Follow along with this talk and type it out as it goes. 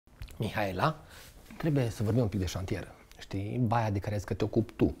Mihaela, trebuie să vorbim un pic de șantier. Știi, baia de care zici că te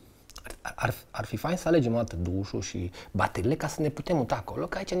ocupi tu. Ar fi fain să alegem o dată dușul și bateriile ca să ne putem muta acolo,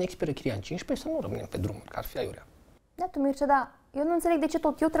 că aici ne expiră chiria în 15 și să nu rămânem pe drumuri, că ar fi aiurea. Da, tu, Mircea, dar eu nu înțeleg de ce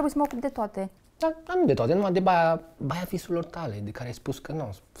tot eu trebuie să mă ocup de toate. Dar nu de toate, numai de baia visurilor tale, de care ai spus că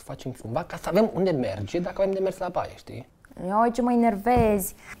nu, să facem cumva ca să avem unde merge, dacă avem de mers la baie, știi? Ioi, ce mă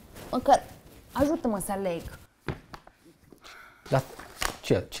enervezi. Măcar ajută-mă să aleg. Dar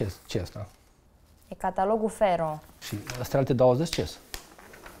ce e asta? E catalogul Fero. Și astea alte 20 ce-s?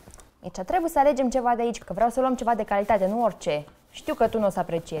 Deci trebuie să alegem ceva de aici, că vreau să luăm ceva de calitate, nu orice. Știu că tu nu o să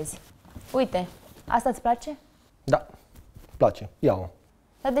apreciezi. Uite, asta îți place? Da, place, ia-o.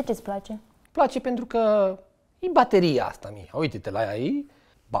 Dar de ce îți place? Place pentru că e bateria asta, Miha. Uite-te la ea, e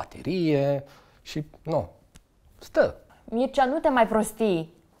baterie și, nu, stă. Mircea, nu te mai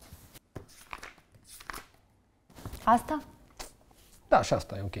prostii. Asta? Da, și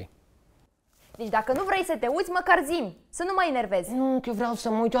asta e ok. Deci dacă nu vrei să te uiți, măcar zi-mi, să nu mă enervezi. Nu, că eu vreau să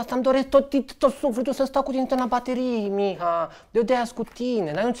mă uit, eu asta îmi doresc tot sufletul să stau cu tine la baterii, Miha. Eu de-aia cu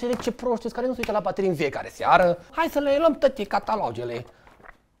tine, dar eu înțeleg ce proști care nu se uită la baterii în fiecare seară. Hai să le luăm toate catalogele.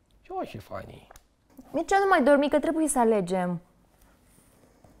 Și o, ce fain. Mircea, nu mai dormi, că trebuie să alegem.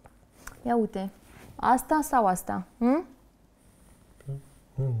 Ia uite, asta sau asta? Nu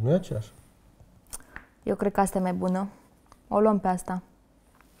e aceeași. Eu cred că asta e mai bună. O luăm pe asta.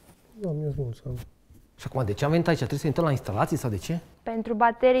 Da, mi-e mult să am. Și acum, de ce am venit aici? Trebuie să intrăm la instalații sau de ce? Pentru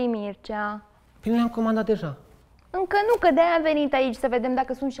baterii, Mircea. Bine, le-am comandat deja. Încă nu, că de-aia am venit aici să vedem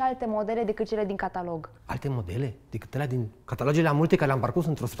dacă sunt și alte modele decât cele din catalog. Alte modele? Decât alea din catalogele multe care le-am parcurs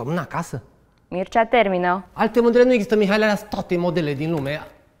într-o săptămână acasă? Mircea, termină. Alte modele nu există, Mihaela, alea sunt toate modele din lume.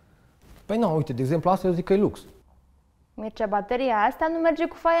 Păi nu, uite, de exemplu, asta eu zic că e lux. Mircea, bateria asta nu merge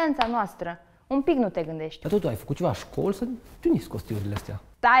cu faianța noastră. Un pic nu te gândești. Dar tu ai făcut ceva școală să tuniți costiurile astea.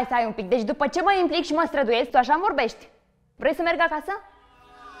 Stai un pic. Deci după ce mă implic și mă străduiesc, tu așa vorbești? Vrei să merg acasă?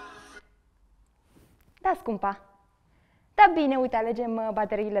 Da, scumpa. Da, bine, uite, alegem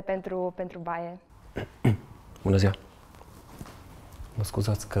bateriile pentru baie. Bună ziua! Mă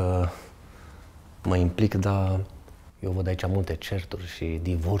scuzați că mă implic, dar eu văd aici multe certuri și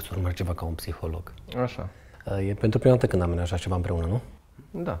divorțuri, merg ceva ca un psiholog. Așa. E pentru prima dată când am amenajat ceva împreună, nu?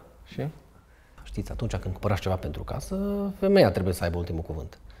 Da, și? Știți, atunci când cumpărați ceva pentru casă, femeia trebuie să aibă ultimul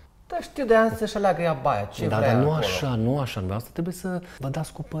cuvânt. Da, știu, de aia să-și aleagă ea baia, ce Da, vrea dar nu acolo. așa, nu așa. Asta trebuie să vă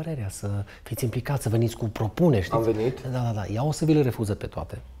dați cu părerea, să fiți implicați, să veniți cu propuneri, știți? Am venit? Da. Ea o să vi le refuză pe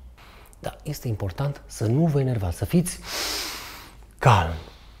toate. Dar este important să nu vă enervați, să fiți calm.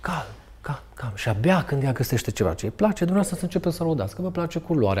 Și abia când ea găsește ceva ce îi place, dumneavoastră să începeți să lăudați. Că vă place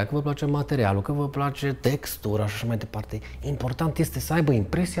culoarea, că vă place materialul, că vă place textura și așa mai departe. Important este să aibă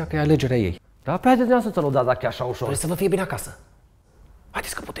impresia că e alegerea ei. Da, pe haideți dumneavoastră să lăudați dacă e așa ușor. Trebuie să vă fie bine acasă.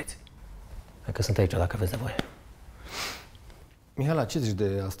 Haideți că puteți. Hai că sunt aici dacă aveți nevoie. Mihaela, ce zici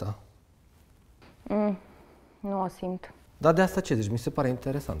de asta? Nu o simt. Da, de asta ce zici? Mi se pare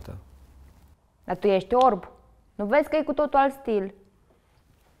interesantă. Dar tu ești orb. Nu vezi că e cu totul alt stil?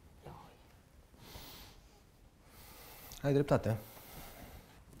 Ai dreptate.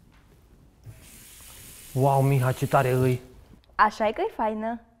 Wow, Miha, ce tare îi! Așa e că e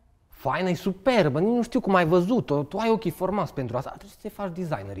faină. Faină, e superbă, nu știu cum ai văzut-o. Tu ai ochii formați pentru asta. Trebuie să te faci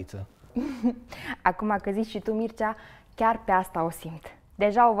designeriță. Acum că zici și tu, Mircea, chiar pe asta o simt.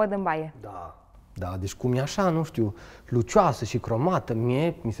 Deja o văd în baie. Da, deci cum e așa, nu știu, lucioasă și cromată,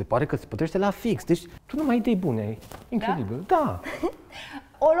 mi se pare că se potrivește la fix. Deci tu nu mai ai idei bune, e incredibil. Da.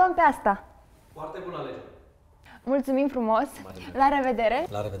 O luăm pe asta. Foarte bună alegere. Mulțumim frumos. La revedere.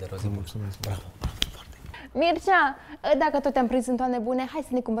 La revedere, o zi. Mulțumesc. Bravo. Mircea, dacă tot te-am prins în toane bune, hai să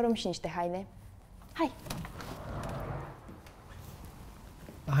ne cumpărăm și niște haine. Hai.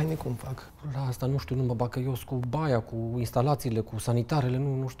 Haine cum fac? La asta nu știu, nu mă bag eu cu baia, cu instalațiile, cu sanitarele,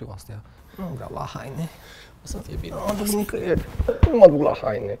 nu știu astea. Nu vreau la haine. O să fie bine. Nu mă duc nicăieri. Nu mă duc la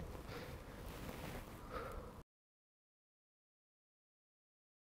haine.